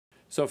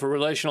So for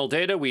relational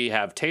data, we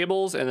have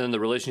tables and then the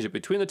relationship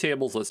between the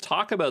tables. Let's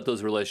talk about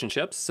those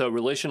relationships. So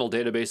relational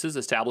databases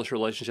establish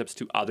relationships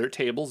to other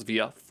tables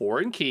via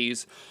foreign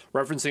keys,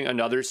 referencing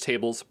another's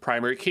table's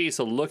primary key.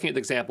 So looking at the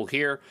example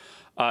here,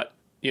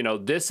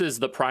 this is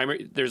the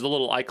primary. There's a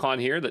little icon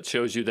here that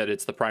shows you that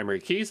it's the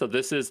primary key. So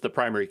this is the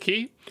primary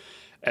key.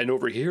 And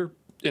over here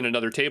in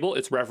another table,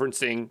 it's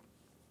referencing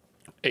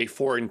a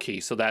foreign key.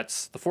 So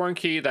that's the foreign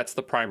key, that's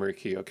the primary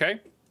key, okay?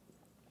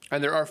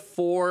 And there are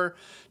 4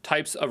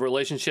 types of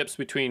relationships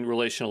between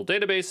relational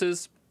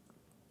databases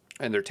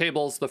and their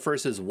tables. The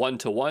first is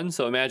one-to-one.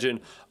 So imagine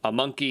a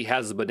monkey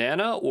has a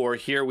banana, or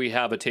here we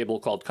have a table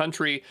called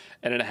country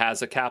and it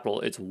has a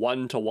capital. It's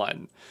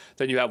one-to-one.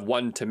 Then you have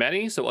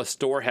one-to-many. So a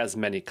store has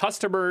many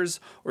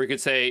customers, or you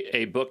could say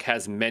a book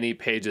has many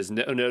pages.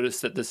 Notice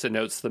that this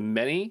denotes the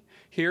many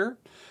here.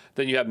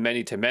 Then you have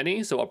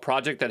many-to-many, so a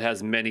project that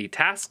has many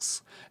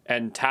tasks,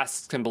 and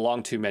tasks can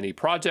belong to many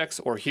projects,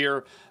 or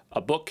here a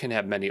book can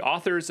have many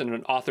authors and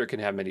an author can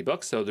have many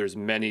books, so there's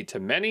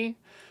many-to-many.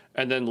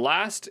 And then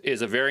last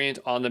is a variant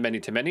on the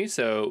many-to-many,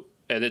 and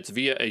it's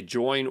via a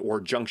join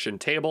or junction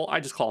table.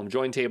 I just call them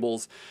join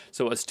tables.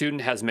 So a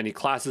student has many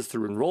classes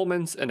through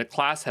enrollments, and a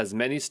class has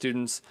many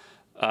students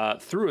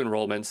through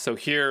enrollments. So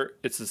here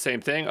it's the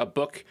same thing. A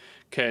book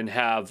can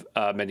have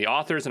many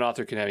authors, an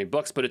author can have many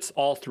books, but it's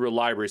all through a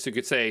library. So you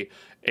could say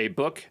a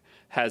book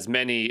has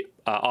many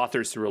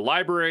authors through a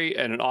library,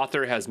 and an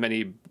author has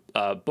many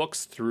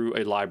books through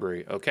a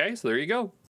library. Okay, so there you go.